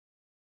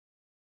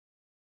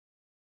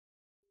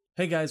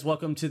Hey guys,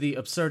 welcome to The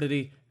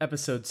Absurdity,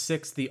 Episode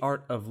 6, The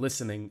Art of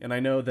Listening. And I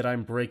know that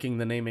I'm breaking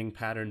the naming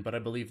pattern, but I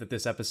believe that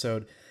this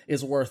episode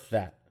is worth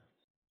that.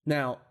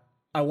 Now,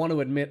 I want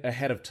to admit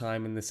ahead of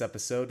time in this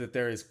episode that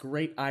there is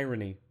great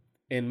irony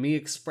in me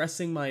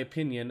expressing my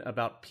opinion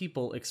about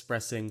people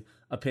expressing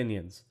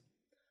opinions.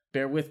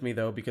 Bear with me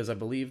though, because I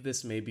believe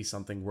this may be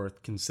something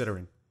worth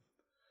considering.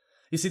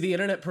 You see, the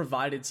internet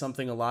provided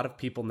something a lot of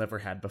people never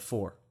had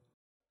before: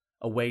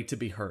 a way to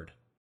be heard.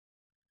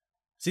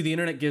 See, the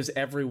internet gives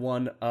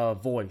everyone a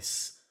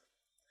voice.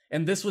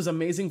 And this was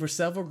amazing for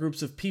several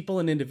groups of people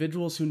and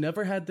individuals who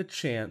never had the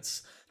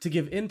chance to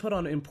give input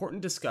on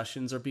important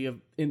discussions or be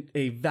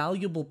a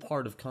valuable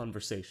part of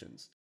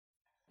conversations.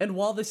 And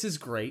while this is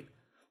great,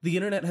 the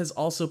internet has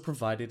also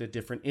provided a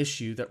different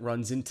issue that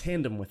runs in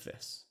tandem with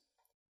this.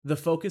 The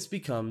focus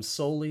becomes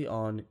solely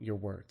on your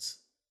words.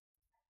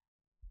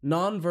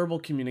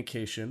 Nonverbal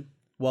communication,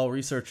 while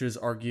researchers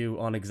argue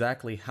on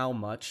exactly how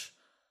much,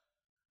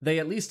 they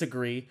at least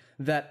agree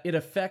that it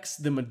affects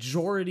the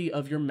majority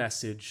of your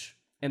message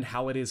and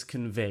how it is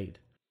conveyed.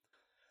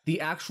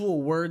 The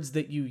actual words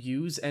that you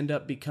use end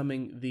up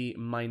becoming the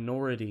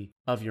minority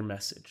of your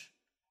message.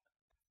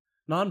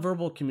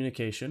 Nonverbal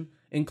communication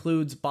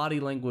includes body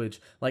language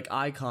like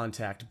eye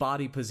contact,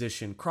 body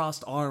position,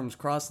 crossed arms,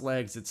 crossed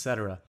legs,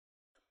 etc.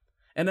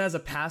 And as a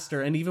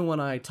pastor, and even when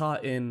I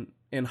taught in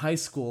high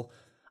school,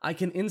 I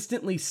can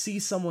instantly see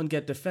someone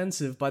get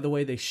defensive by the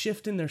way they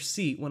shift in their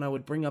seat when I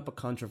would bring up a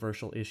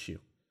controversial issue.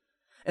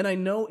 And I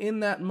know in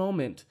that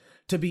moment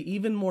to be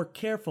even more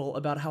careful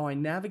about how I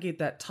navigate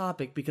that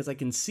topic because I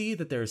can see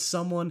that there is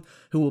someone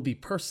who will be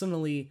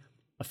personally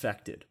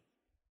affected.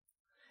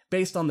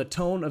 Based on the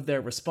tone of their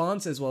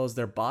response as well as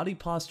their body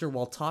posture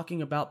while talking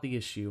about the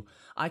issue,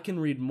 I can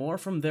read more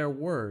from their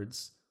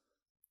words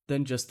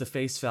than just the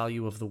face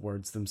value of the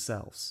words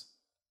themselves.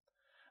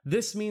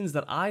 This means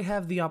that I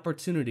have the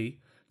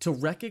opportunity to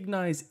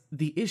recognize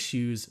the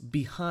issues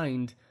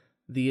behind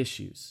the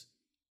issues.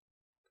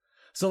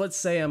 So let's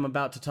say I'm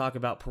about to talk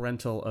about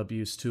parental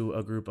abuse to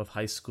a group of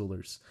high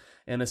schoolers,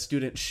 and a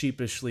student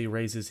sheepishly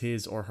raises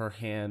his or her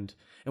hand,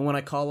 and when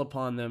I call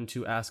upon them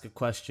to ask a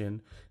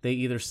question, they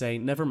either say,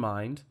 "Never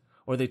mind,"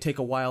 or they take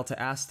a while to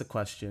ask the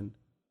question,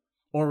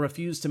 or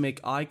refuse to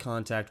make eye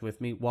contact with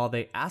me while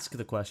they ask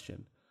the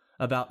question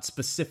about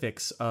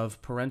specifics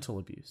of parental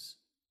abuse.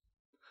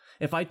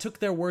 If I took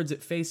their words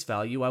at face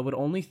value, I would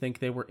only think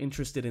they were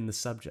interested in the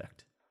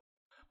subject.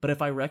 But if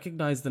I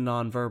recognize the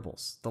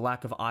nonverbals, the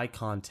lack of eye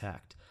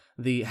contact,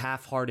 the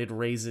half-hearted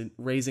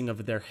raising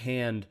of their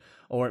hand,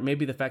 or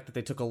maybe the fact that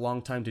they took a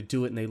long time to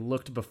do it and they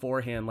looked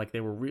beforehand like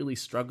they were really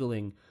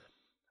struggling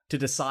to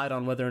decide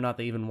on whether or not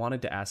they even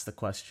wanted to ask the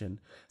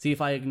question. See,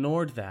 if I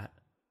ignored that,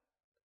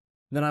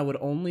 then I would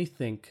only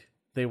think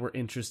they were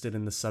interested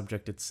in the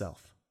subject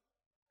itself.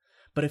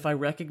 But if I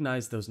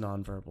recognize those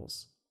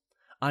nonverbals,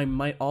 I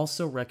might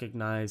also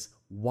recognize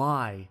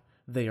why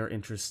they are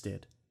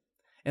interested,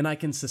 and I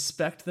can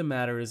suspect the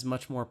matter is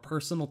much more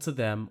personal to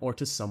them or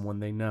to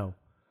someone they know.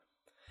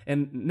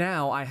 And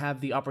now I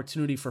have the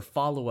opportunity for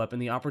follow-up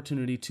and the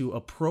opportunity to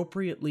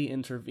appropriately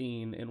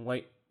intervene in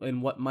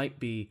what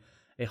might be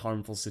a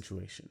harmful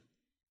situation.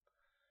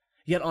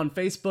 Yet on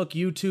Facebook,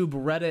 YouTube,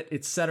 Reddit,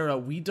 etc.,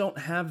 we don't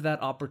have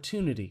that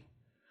opportunity.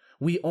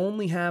 We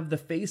only have the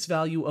face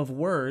value of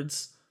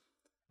words,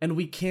 and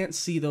we can't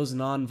see those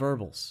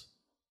nonverbals.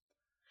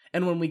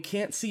 And when we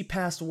can't see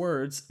past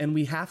words and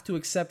we have to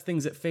accept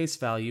things at face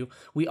value,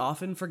 we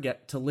often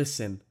forget to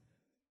listen.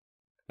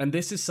 And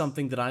this is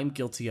something that I'm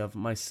guilty of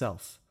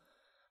myself.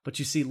 But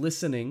you see,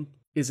 listening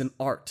is an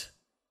art.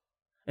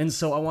 And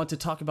so I want to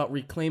talk about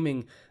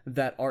reclaiming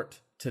that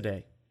art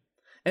today.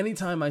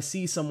 Anytime I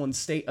see someone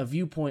state a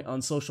viewpoint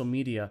on social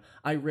media,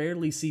 I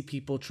rarely see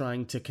people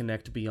trying to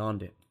connect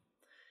beyond it.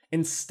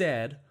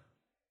 Instead,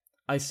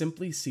 I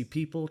simply see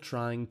people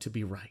trying to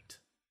be right.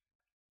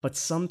 But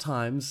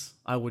sometimes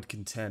I would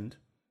contend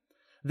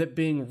that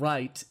being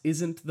right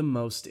isn't the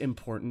most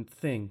important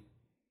thing.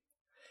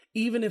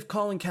 Even if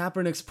Colin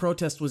Kaepernick's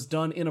protest was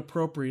done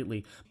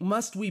inappropriately,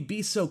 must we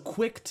be so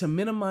quick to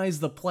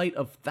minimize the plight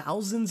of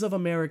thousands of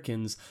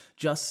Americans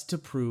just to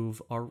prove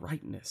our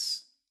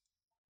rightness?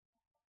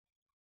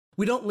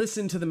 We don't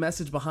listen to the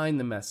message behind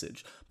the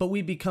message, but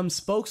we become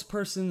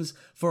spokespersons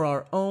for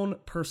our own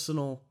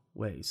personal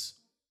ways.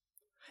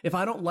 If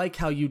I don't like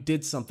how you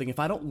did something, if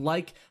I don't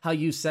like how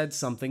you said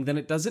something, then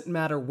it doesn't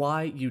matter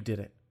why you did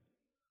it.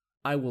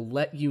 I will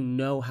let you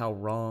know how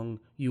wrong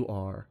you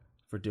are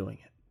for doing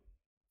it.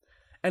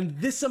 And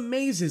this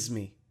amazes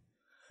me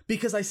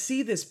because I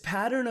see this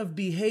pattern of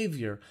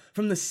behavior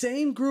from the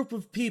same group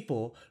of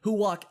people who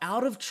walk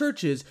out of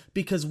churches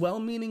because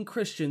well-meaning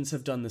Christians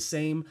have done the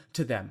same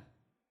to them,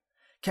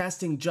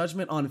 casting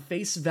judgment on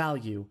face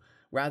value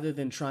rather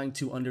than trying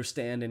to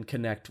understand and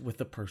connect with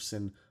the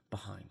person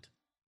behind.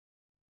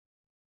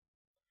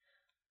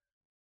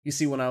 You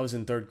see, when I was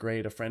in third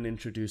grade, a friend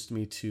introduced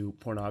me to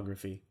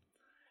pornography,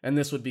 and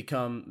this would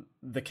become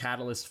the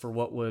catalyst for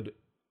what would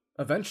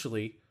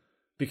eventually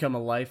become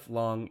a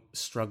lifelong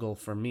struggle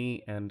for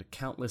me and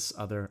countless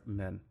other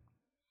men.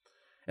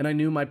 And I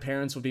knew my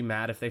parents would be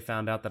mad if they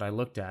found out that I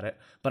looked at it,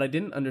 but I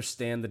didn't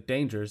understand the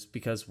dangers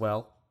because,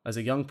 well, as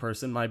a young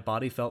person, my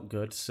body felt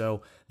good,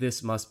 so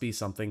this must be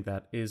something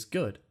that is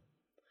good.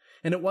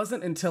 And it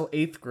wasn't until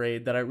 8th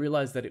grade that I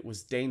realized that it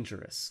was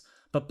dangerous.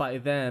 But by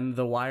then,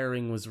 the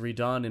wiring was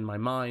redone in my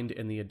mind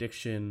and the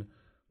addiction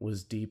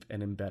was deep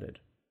and embedded.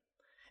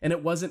 And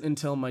it wasn't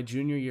until my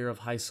junior year of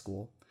high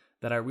school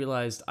that I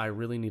realized I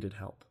really needed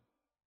help.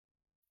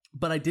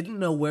 But I didn't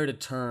know where to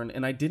turn,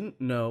 and I didn't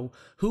know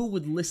who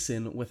would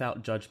listen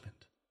without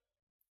judgment.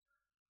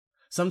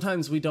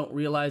 Sometimes we don't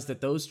realize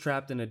that those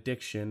trapped in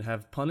addiction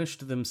have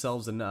punished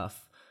themselves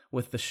enough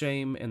with the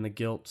shame and the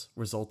guilt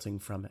resulting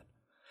from it.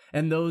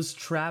 And those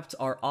trapped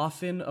are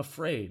often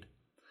afraid,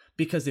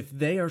 because if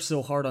they are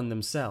so hard on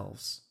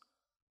themselves,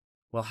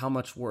 well, how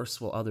much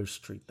worse will others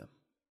treat them?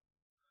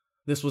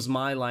 This was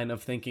my line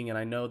of thinking, and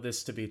I know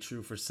this to be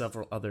true for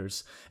several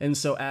others. And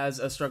so as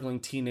a struggling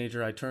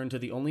teenager, I turned to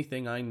the only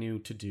thing I knew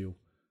to do.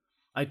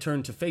 I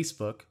turned to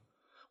Facebook,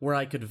 where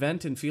I could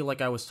vent and feel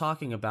like I was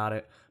talking about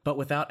it, but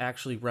without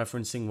actually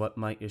referencing what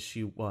my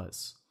issue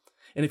was.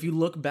 And if you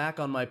look back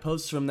on my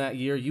posts from that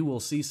year, you will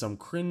see some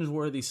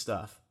cringeworthy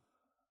stuff.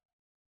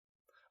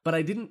 But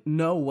I didn't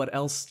know what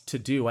else to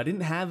do. I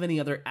didn't have any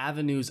other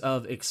avenues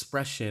of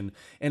expression.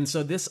 And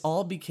so this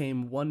all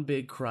became one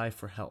big cry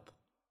for help.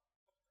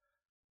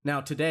 Now,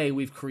 today,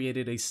 we've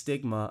created a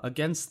stigma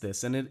against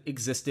this, and it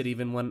existed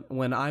even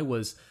when I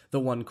was the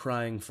one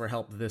crying for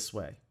help this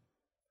way.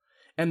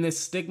 And this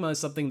stigma is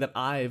something that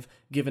I've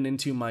given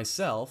into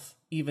myself,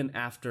 even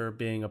after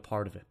being a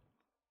part of it.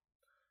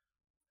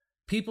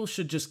 People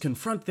should just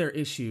confront their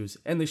issues,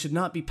 and they should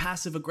not be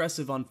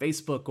passive-aggressive on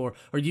Facebook or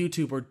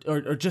YouTube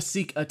or just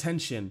seek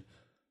attention.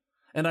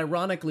 And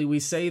ironically, we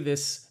say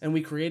this, and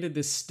we created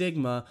this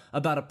stigma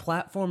about a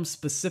platform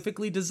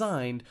specifically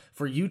designed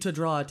for you to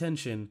draw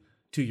attention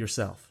to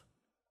yourself.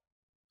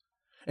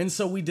 And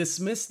so we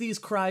dismiss these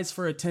cries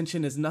for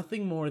attention as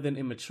nothing more than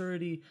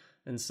immaturity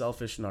and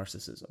selfish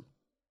narcissism.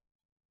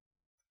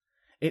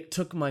 It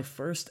took my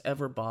first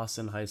ever boss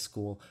in high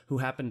school, who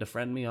happened to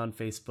friend me on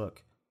Facebook.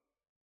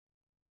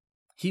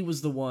 He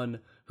was the one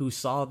who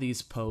saw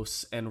these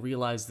posts and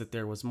realized that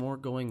there was more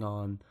going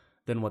on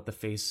than what the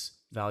face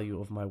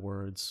value of my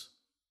words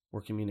were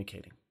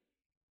communicating.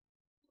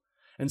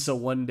 And so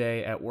one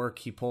day at work,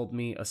 he pulled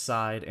me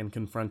aside and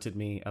confronted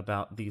me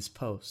about these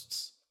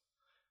posts.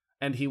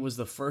 And he was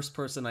the first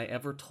person I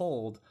ever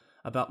told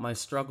about my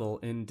struggle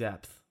in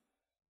depth.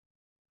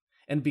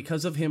 And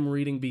because of him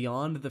reading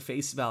beyond the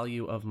face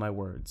value of my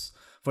words,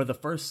 for the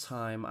first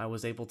time, I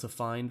was able to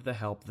find the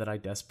help that I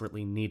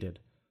desperately needed.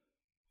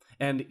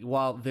 And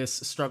while this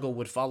struggle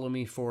would follow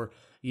me for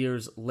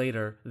years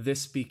later,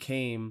 this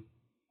became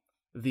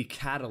the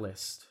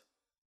catalyst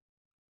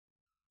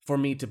for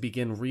me to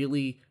begin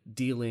really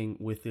dealing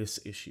with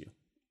this issue.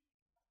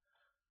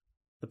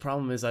 The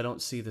problem is I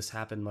don't see this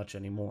happen much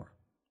anymore.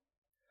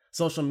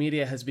 Social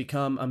media has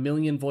become a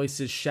million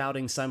voices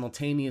shouting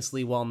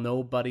simultaneously while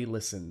nobody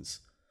listens.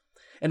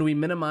 And we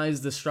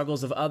minimize the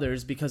struggles of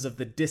others because of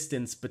the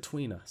distance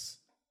between us.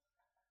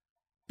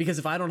 Because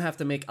if I don't have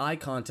to make eye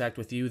contact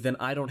with you, then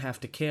I don't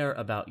have to care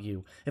about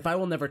you. If I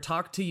will never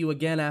talk to you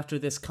again after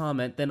this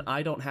comment, then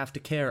I don't have to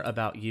care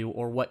about you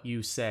or what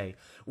you say.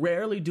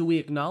 Rarely do we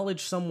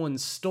acknowledge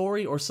someone's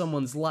story or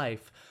someone's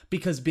life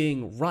because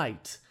being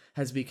right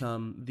has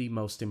become the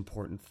most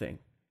important thing.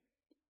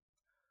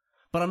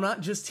 But I'm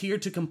not just here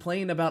to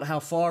complain about how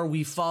far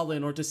we've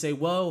fallen or to say,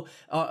 woe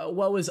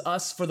is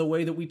us for the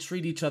way that we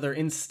treat each other.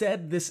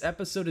 Instead, this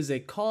episode is a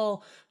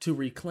call to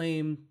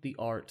reclaim the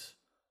art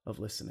of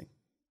listening.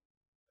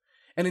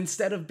 And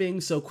instead of being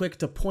so quick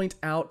to point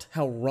out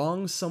how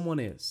wrong someone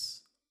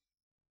is,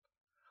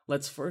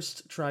 let's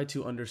first try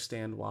to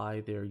understand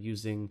why they're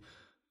using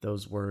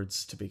those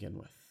words to begin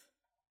with.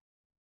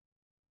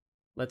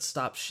 Let's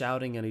stop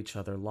shouting at each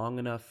other long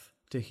enough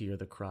to hear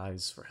the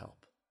cries for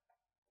help.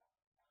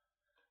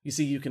 You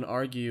see, you can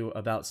argue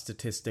about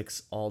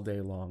statistics all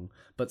day long,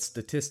 but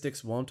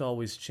statistics won't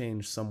always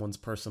change someone's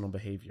personal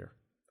behavior.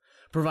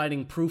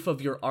 Providing proof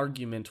of your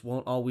argument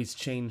won't always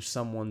change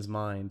someone's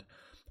mind.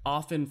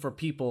 Often for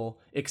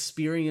people,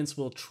 experience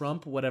will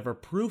trump whatever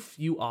proof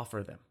you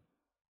offer them.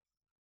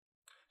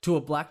 To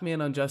a black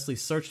man unjustly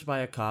searched by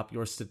a cop,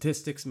 your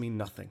statistics mean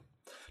nothing.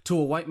 To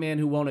a white man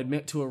who won't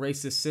admit to a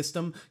racist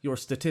system, your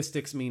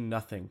statistics mean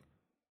nothing.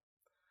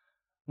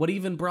 What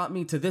even brought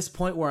me to this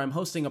point where I'm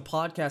hosting a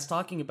podcast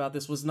talking about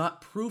this was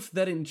not proof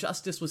that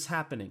injustice was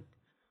happening.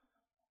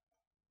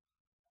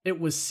 It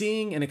was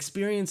seeing and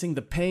experiencing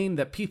the pain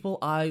that people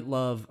I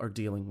love are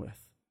dealing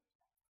with.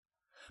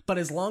 But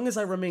as long as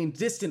I remain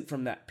distant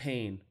from that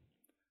pain,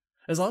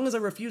 as long as I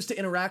refuse to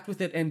interact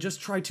with it and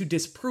just try to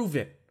disprove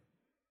it,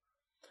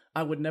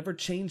 I would never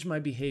change my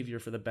behavior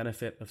for the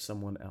benefit of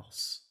someone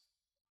else.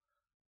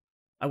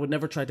 I would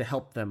never try to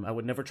help them. I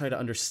would never try to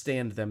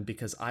understand them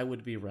because I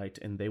would be right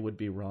and they would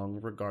be wrong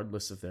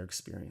regardless of their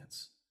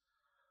experience.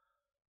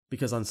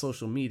 Because on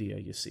social media,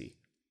 you see,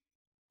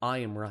 I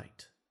am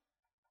right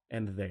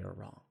and they are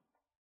wrong.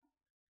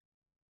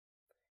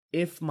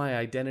 if my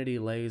identity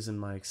lays in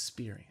my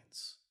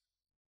experience,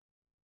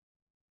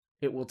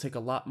 it will take a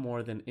lot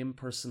more than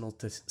impersonal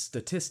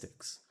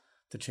statistics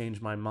to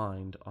change my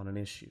mind on an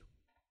issue.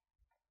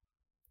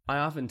 I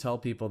often tell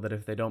people that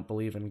if they don't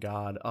believe in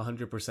God,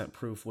 100%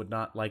 proof would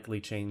not likely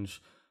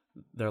change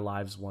their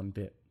lives one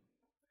bit.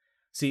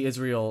 See,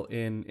 Israel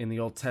in the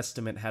Old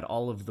Testament had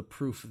all of the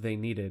proof they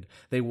needed.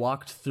 They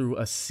walked through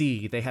a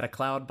sea. They had a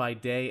cloud by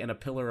day and a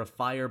pillar of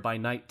fire by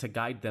night to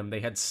guide them. They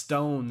had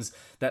stones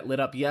that lit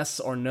up yes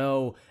or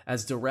no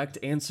as direct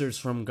answers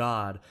from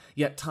God.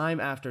 Yet time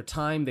after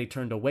time, they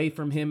turned away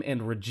from him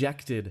and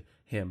rejected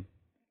him.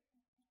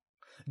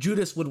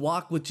 Judas would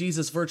walk with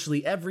Jesus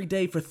virtually every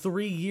day for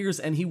 3 years,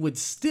 and he would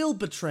still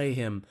betray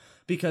him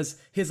because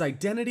his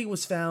identity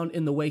was found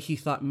in the way he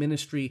thought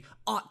ministry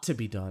ought to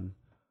be done.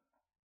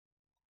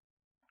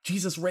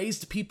 Jesus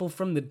raised people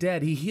from the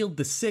dead. He healed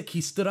the sick.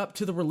 He stood up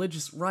to the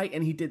religious right,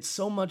 and he did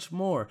so much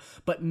more.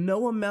 But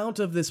no amount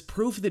of this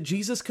proof that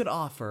Jesus could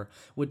offer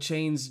would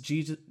change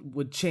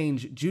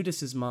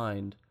Judas's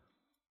mind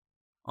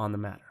on the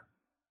matter.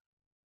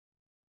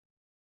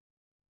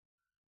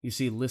 You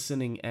see,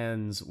 listening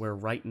ends where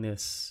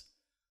rightness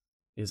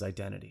is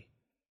identity.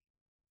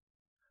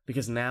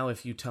 Because now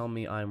if you tell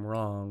me I'm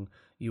wrong,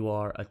 you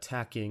are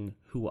attacking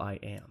who I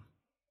am.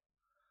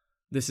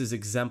 This is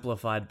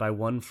exemplified by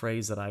one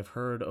phrase that I've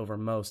heard over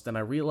most, and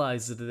I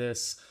realized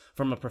this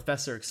from a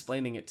professor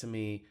explaining it to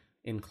me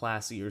in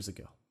class years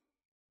ago.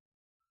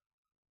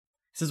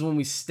 He says, when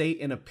we state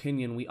an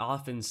opinion, we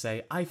often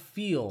say, I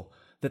feel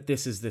that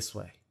this is this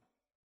way,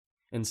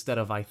 instead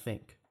of I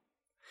think.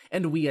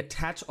 And we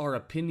attach our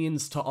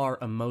opinions to our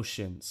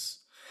emotions.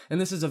 And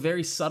this is a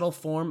very subtle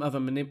form of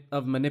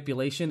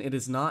manipulation. It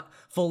is not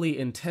fully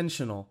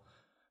intentional.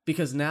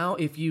 Because now,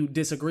 if you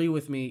disagree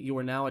with me, you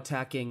are now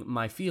attacking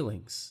my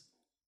feelings.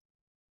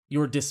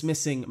 You're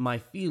dismissing my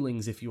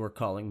feelings if you are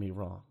calling me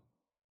wrong.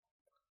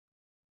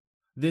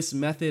 This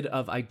method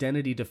of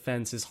identity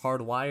defense is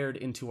hardwired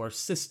into our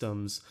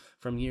systems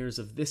from years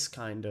of this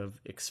kind of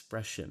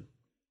expression.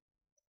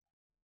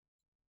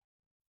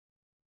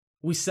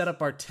 We set up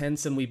our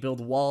tents and we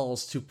build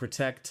walls to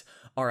protect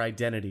our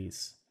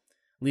identities,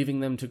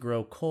 leaving them to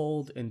grow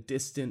cold and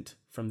distant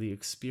from the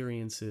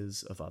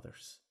experiences of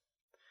others.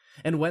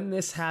 And when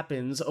this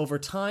happens, over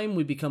time,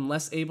 we become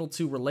less able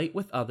to relate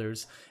with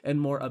others and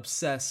more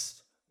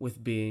obsessed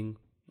with being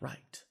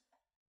right.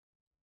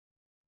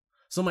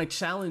 So my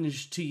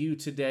challenge to you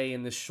today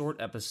in this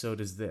short episode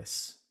is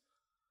this.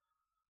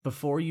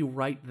 Before you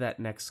write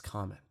that next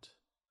comment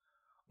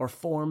or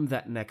form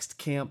that next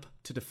camp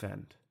to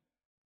defend,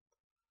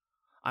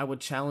 I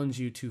would challenge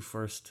you to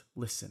first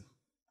listen.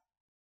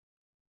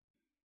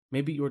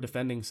 Maybe you're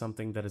defending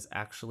something that is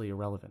actually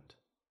irrelevant.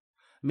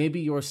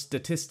 Maybe your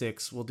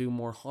statistics will do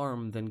more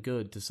harm than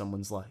good to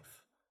someone's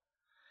life.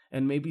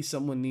 And maybe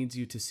someone needs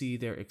you to see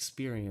their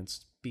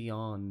experience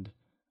beyond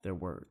their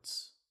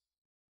words.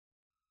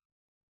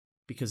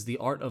 Because the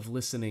art of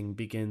listening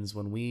begins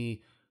when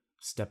we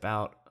step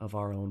out of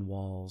our own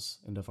walls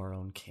and of our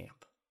own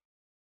camp.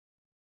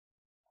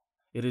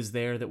 It is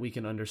there that we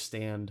can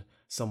understand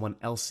someone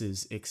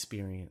else's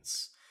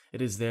experience.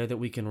 It is there that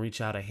we can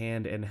reach out a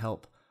hand and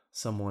help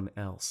someone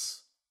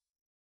else.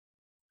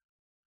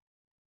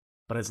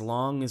 But as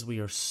long as we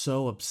are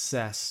so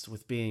obsessed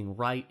with being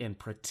right and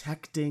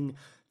protecting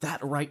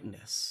that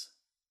rightness,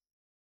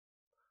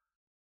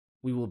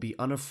 we will be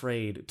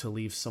unafraid to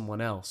leave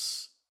someone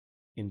else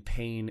in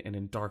pain and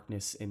in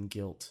darkness and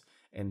guilt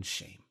and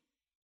shame.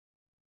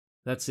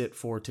 That's it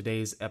for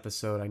today's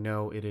episode. I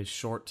know it is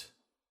short,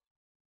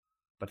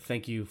 but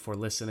thank you for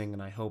listening,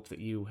 and I hope that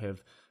you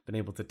have been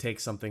able to take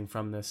something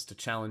from this to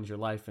challenge your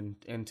life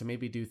and to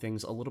maybe do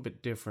things a little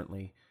bit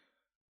differently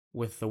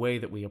with the way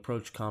that we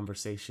approach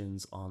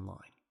conversations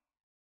online,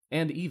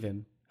 and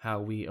even how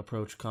we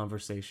approach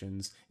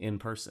conversations in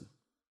person.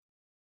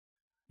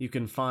 You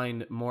can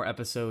find more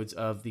episodes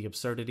of The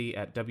Absurdity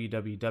at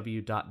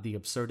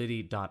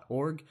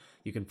www.theabsurdity.org.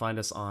 You can find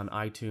us on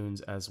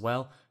iTunes as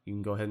well. You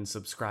can go ahead and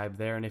subscribe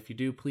there, and if you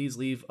do, please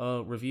leave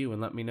a review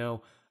and let me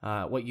know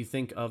what you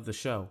think of the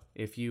show.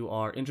 If you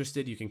are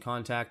interested, you can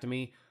contact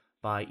me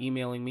by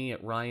emailing me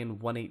at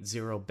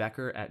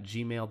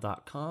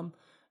ryan180becker@gmail.com.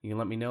 You can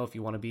let me know if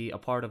you want to be a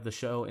part of the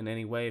show in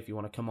any way, if you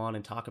want to come on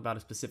and talk about a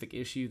specific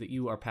issue that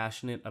you are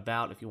passionate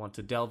about, if you want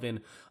to delve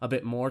in a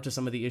bit more to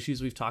some of the issues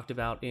we've talked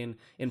about in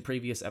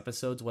previous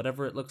episodes,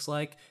 whatever it looks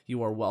like,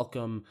 you are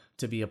welcome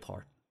to be a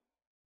part.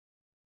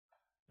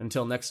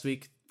 Until next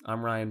week,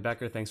 I'm Ryan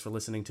Becker. Thanks for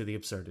listening to The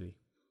Absurdity.